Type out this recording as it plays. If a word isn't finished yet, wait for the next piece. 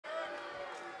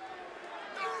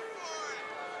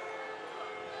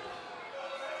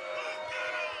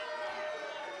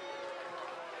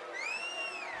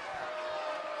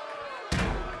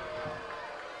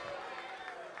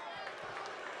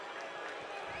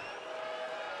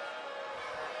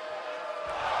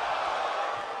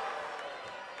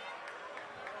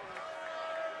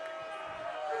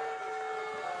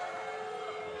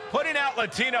Pointing out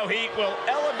Latino heat will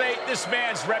elevate this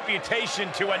man's reputation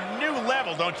to a new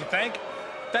level, don't you think?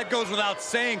 That goes without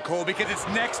saying, Cole, because it's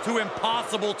next to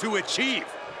impossible to achieve.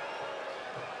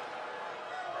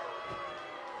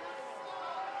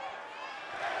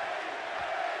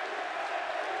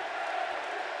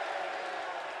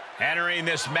 Entering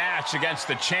this match against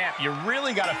the champ, you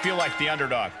really got to feel like the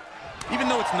underdog. Even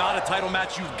though it's not a title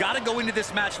match, you've got to go into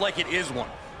this match like it is one.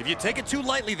 If you take it too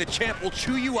lightly, the champ will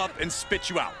chew you up and spit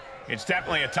you out. It's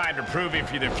definitely a time to prove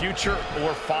if you're the future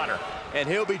or fodder. And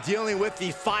he'll be dealing with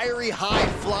the fiery high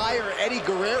flyer, Eddie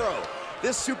Guerrero.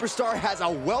 This superstar has a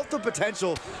wealth of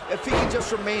potential if he can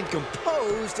just remain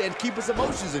composed and keep his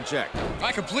emotions in check.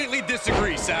 I completely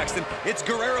disagree, Saxton. It's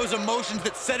Guerrero's emotions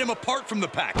that set him apart from the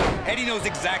pack. Eddie knows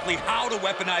exactly how to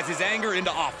weaponize his anger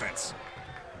into offense.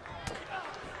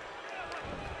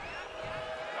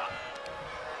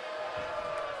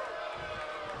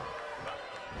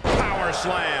 Power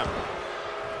slam.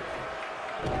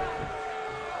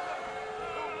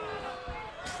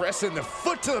 Pressing the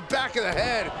foot to the back of the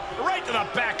head. Right to the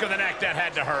back of the neck. That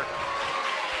had to hurt.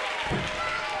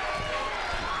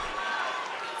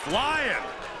 Flying.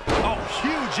 Oh,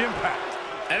 huge impact.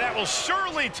 And that will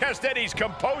surely test Eddie's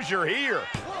composure here.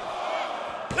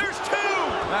 There's two.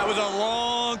 That was a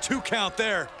long 2 count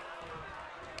there.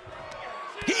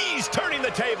 He's turning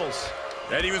the tables.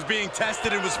 Eddie was being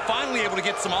tested and was finally able to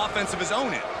get some offense of his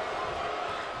own in.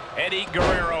 Eddie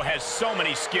Guerrero has so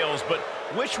many skills, but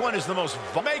which one is the most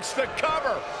makes the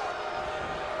cover?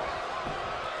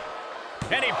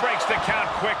 And he breaks the count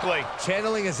quickly.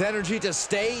 Channeling his energy to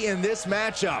stay in this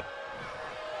matchup.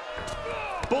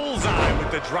 Bullseye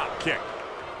with the drop kick.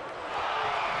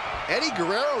 Eddie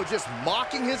Guerrero just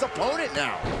mocking his opponent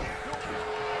now.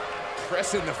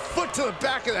 Pressing the foot to the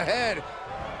back of the head.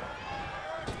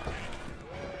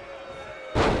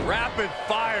 Rapid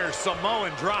fire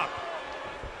Samoan drop.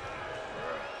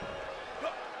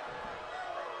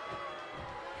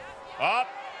 Up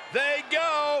they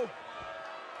go.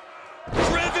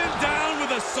 Driven down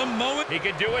with a Samoan. He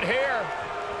could do it here.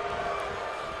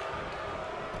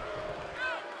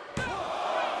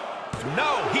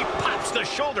 No, he pops the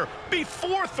shoulder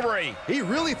before 3. He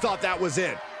really thought that was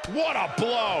it. What a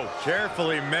blow.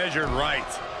 Carefully measured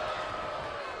right.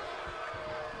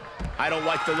 I don't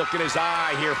like the look in his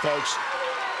eye here, folks.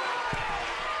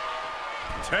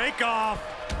 Take off.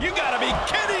 You gotta be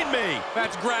kidding me.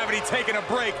 That's gravity taking a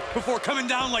break before coming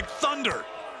down like thunder.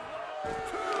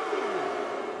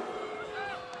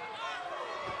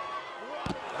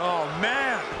 Oh,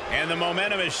 man. And the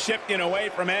momentum is shifting away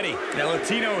from Eddie. The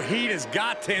Latino heat has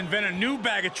got to invent a new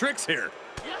bag of tricks here.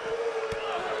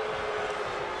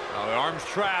 Oh, the arm's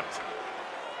trapped.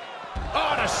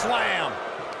 Oh, and a slam.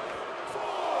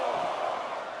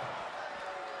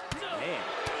 Man.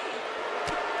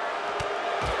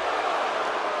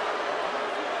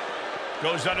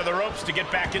 Goes under the ropes to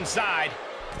get back inside.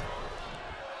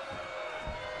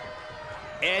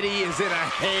 Eddie is in a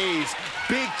haze.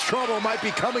 Big trouble might be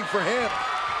coming for him.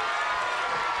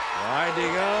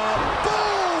 Winding up.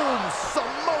 Boom!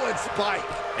 Samoan spike.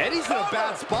 Eddie's in a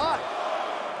bad spot.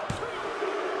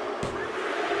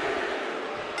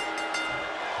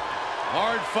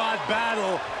 Hard-fought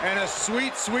battle and a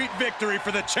sweet, sweet victory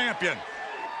for the champion.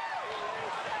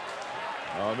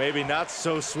 Oh, maybe not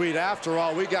so sweet after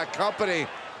all. We got company.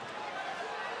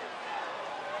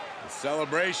 The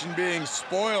celebration being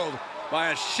spoiled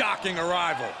by a shocking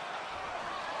arrival.